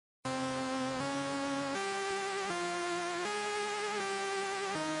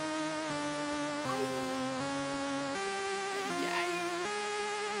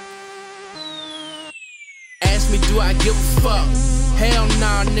I give a fuck? Hell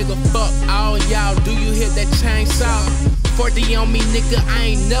nah, nigga, fuck all y'all. Do you hear that chainsaw? 40 on me, nigga,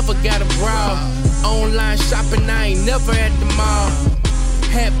 I ain't never got a brawl. Online shopping, I ain't never at the mall.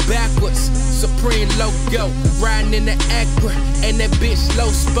 Hat backwards, Supreme logo. Riding in the Acura, and that bitch low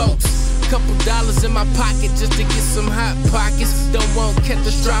spokes. Couple dollars in my pocket just to get some hot pockets. Don't want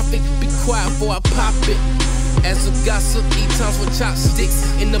catastrophic, be quiet before I pop it. As a gossip, eat tongues with chopsticks.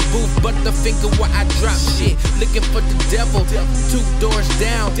 In the booth, but the finger where I drop shit. Looking for the devil, 2 doors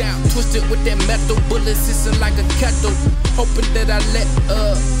down. Twisted with that metal, bullets hissing like a kettle. Hoping that I let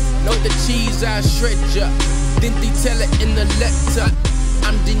know the cheese I shred ya. Then detail it in the letter.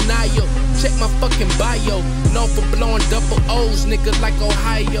 I'm denial, check my fucking bio. Known for blowing double O's, nigga, like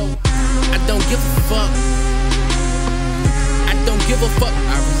Ohio. I don't give a fuck. I don't give a fuck.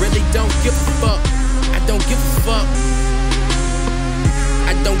 I really don't give a fuck. I don't give a fuck.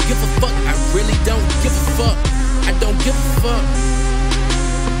 I don't give a fuck. I really don't give a fuck. I don't give a fuck.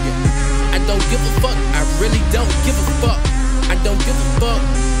 Yeah. I don't give a fuck. I really don't give a fuck. I don't give a fuck.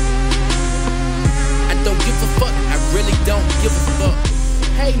 I don't give a fuck. I really don't give a fuck.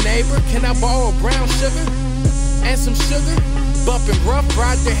 Hey neighbor, can I borrow brown sugar and some sugar? Bumpin' rough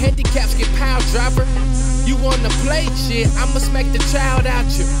rider, handicaps get pile driver. You wanna play shit? I'ma smack the child out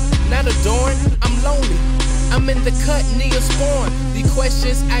you. Not adorn, I'm lonely. I'm in the cut, Neosporin. The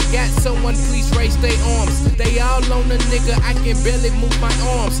questions I got, someone please raise their arms. They all on a nigga, I can barely move my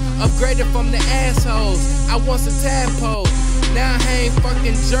arms. Upgraded from the assholes, I once a tadpole. Now I hang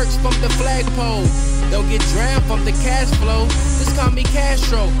fucking jerks from the flagpole. Don't get drowned from the cash flow. Just call me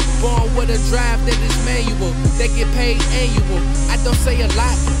Castro. Born with a drive that is manual. They get paid annual. I don't say a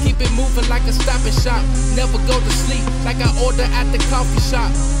lot. Keep it moving like a stop and shop. Never go to sleep like I order at the coffee shop.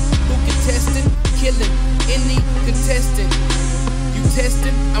 Who contesting? Killing any contestant. You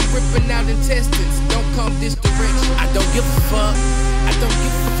testing? I'm ripping out intestines. Don't come this direction. I don't give a fuck. I don't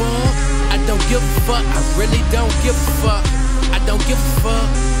give a fuck. I don't give a fuck. I really don't give a fuck. I don't give a fuck.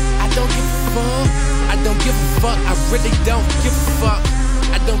 I don't give a fuck. I don't give a fuck. I really don't give a fuck.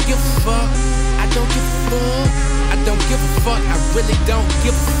 I don't give a fuck. I don't give a fuck. I don't give a fuck. I really don't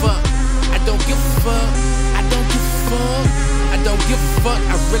give a fuck. I don't give a fuck. I don't give a fuck. I don't give a fuck.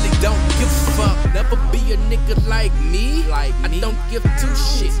 I really don't give a fuck. Never be a nigga like me. I don't give 2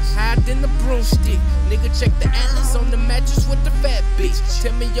 shits. Hide in the broomstick. Nigga, check the atlas on the mattress with the fat bitch.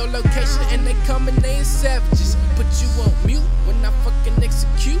 Tell me your location and they coming, they ain't savages. Put you on mute when I fucking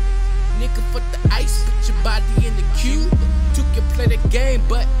execute. Nigga, for the ice, put your body in the cube. 2 can play the game,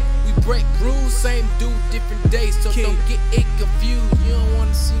 but we break rules. Same dude, different days, so don't get it confused. You don't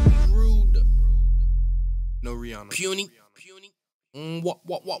wanna see me rude. No Rihanna. Puny. What?